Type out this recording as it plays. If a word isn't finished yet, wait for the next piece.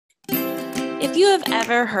If you have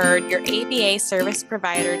ever heard your ABA service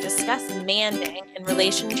provider discuss manding in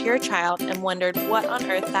relation to your child and wondered what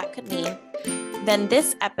on earth that could mean, then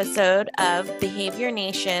this episode of Behavior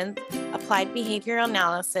Nation's Applied Behavioral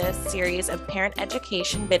Analysis series of parent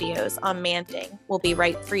education videos on manding will be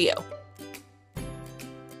right for you.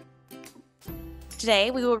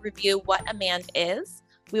 Today, we will review what a mand is.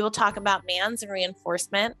 We will talk about mands and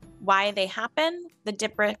reinforcement, why they happen, the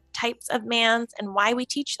different types of mands, and why we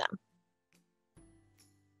teach them.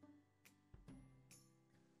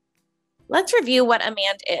 Let's review what a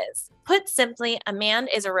mand is. Put simply, a mand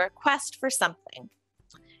is a request for something.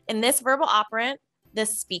 In this verbal operant, the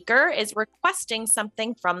speaker is requesting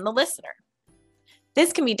something from the listener.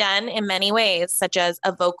 This can be done in many ways, such as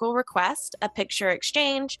a vocal request, a picture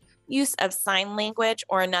exchange, use of sign language,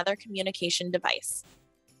 or another communication device.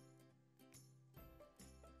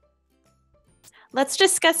 Let's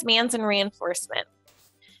discuss mands and reinforcement.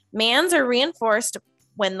 Mands are reinforced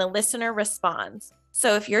when the listener responds.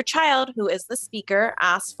 So if your child, who is the speaker,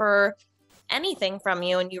 asks for anything from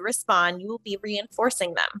you and you respond, you will be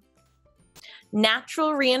reinforcing them.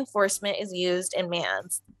 Natural reinforcement is used in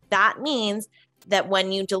mands. That means that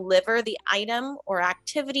when you deliver the item or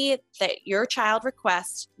activity that your child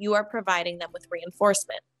requests, you are providing them with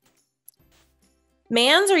reinforcement.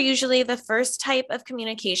 Mands are usually the first type of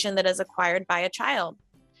communication that is acquired by a child.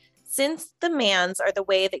 Since the mands are the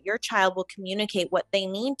way that your child will communicate what they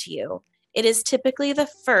need to you, it is typically the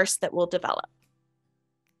first that will develop.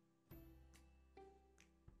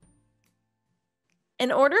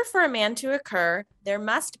 In order for a mand to occur, there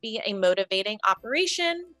must be a motivating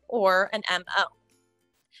operation or an MO.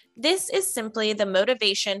 This is simply the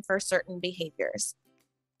motivation for certain behaviors.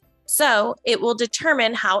 So it will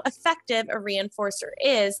determine how effective a reinforcer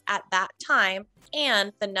is at that time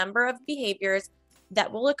and the number of behaviors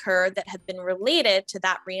that will occur that have been related to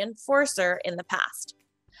that reinforcer in the past.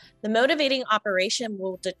 The motivating operation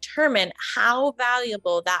will determine how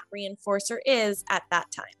valuable that reinforcer is at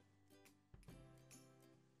that time.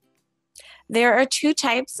 There are two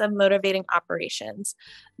types of motivating operations.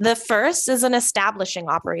 The first is an establishing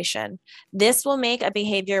operation. This will make a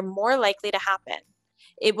behavior more likely to happen.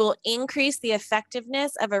 It will increase the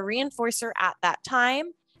effectiveness of a reinforcer at that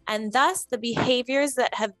time, and thus the behaviors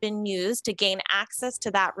that have been used to gain access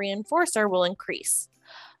to that reinforcer will increase.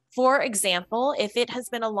 For example, if it has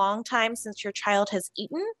been a long time since your child has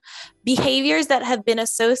eaten, behaviors that have been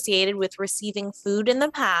associated with receiving food in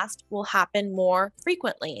the past will happen more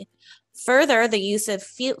frequently. Further, the use of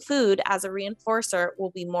food as a reinforcer will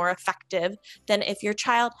be more effective than if your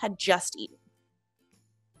child had just eaten.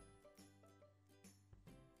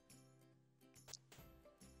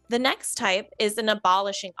 The next type is an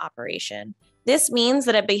abolishing operation. This means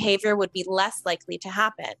that a behavior would be less likely to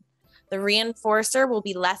happen. The reinforcer will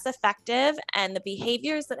be less effective, and the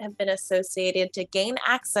behaviors that have been associated to gain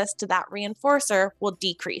access to that reinforcer will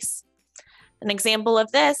decrease. An example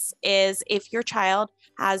of this is if your child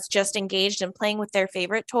has just engaged in playing with their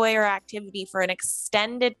favorite toy or activity for an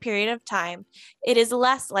extended period of time, it is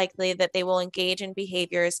less likely that they will engage in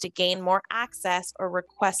behaviors to gain more access or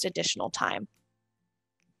request additional time.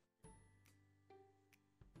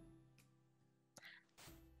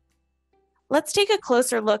 Let's take a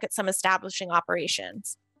closer look at some establishing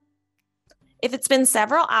operations. If it's been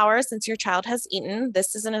several hours since your child has eaten,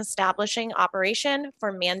 this is an establishing operation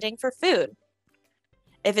for manding for food.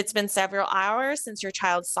 If it's been several hours since your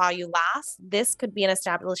child saw you last, this could be an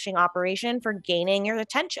establishing operation for gaining your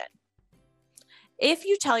attention. If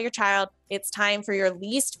you tell your child it's time for your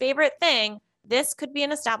least favorite thing, this could be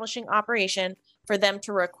an establishing operation for them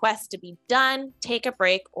to request to be done, take a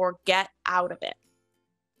break, or get out of it.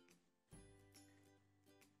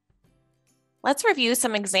 Let's review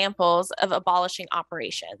some examples of abolishing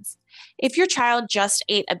operations. If your child just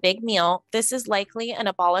ate a big meal, this is likely an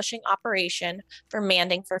abolishing operation for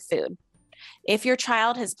manding for food. If your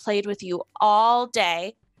child has played with you all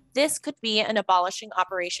day, this could be an abolishing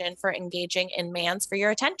operation for engaging in mands for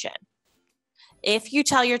your attention. If you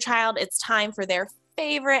tell your child it's time for their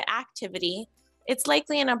favorite activity, it's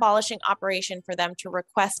likely an abolishing operation for them to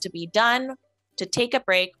request to be done, to take a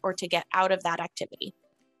break, or to get out of that activity.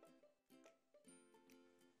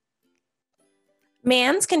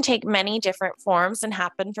 Mands can take many different forms and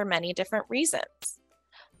happen for many different reasons.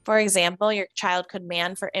 For example, your child could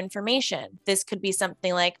mand for information. This could be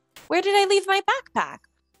something like, "Where did I leave my backpack?"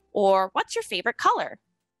 Or, "What's your favorite color?"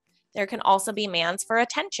 There can also be mands for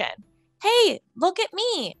attention. "Hey, look at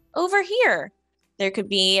me, over here." There could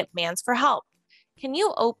be mands for help. "Can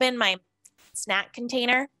you open my snack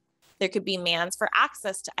container?" There could be mands for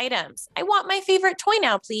access to items. "I want my favorite toy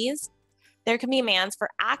now, please." There can be demands for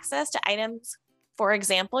access to items. For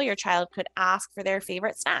example, your child could ask for their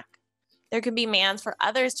favorite snack. There could be demands for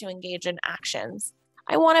others to engage in actions.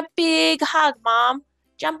 I want a big hug, Mom.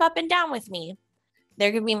 Jump up and down with me.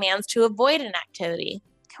 There could be demands to avoid an activity.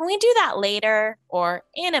 Can we do that later or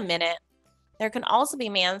in a minute? There can also be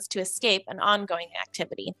demands to escape an ongoing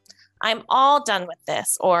activity. I'm all done with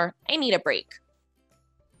this, or I need a break.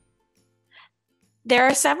 There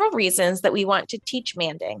are several reasons that we want to teach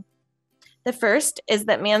manding. The first is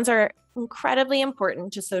that demands are incredibly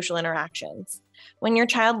important to social interactions. When your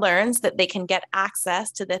child learns that they can get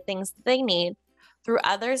access to the things that they need through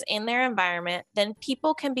others in their environment, then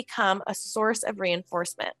people can become a source of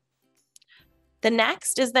reinforcement. The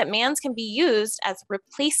next is that demands can be used as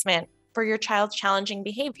replacement for your child's challenging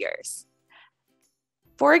behaviors.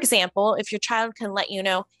 For example, if your child can let you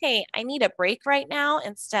know, hey, I need a break right now,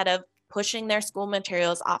 instead of pushing their school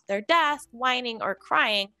materials off their desk, whining, or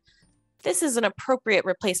crying, this is an appropriate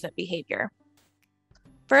replacement behavior.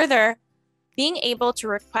 Further, being able to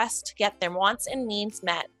request to get their wants and needs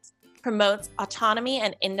met promotes autonomy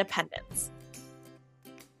and independence.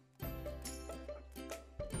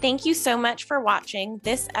 Thank you so much for watching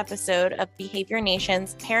this episode of Behavior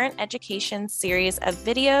Nation's Parent Education series of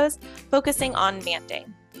videos focusing on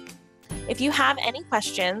manding. If you have any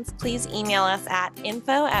questions, please email us at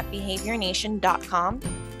info@behaviornation.com,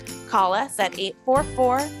 call us at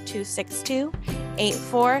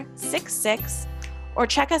 844-262-8466, or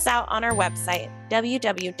check us out on our website,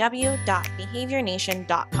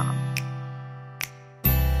 www.behaviornation.com.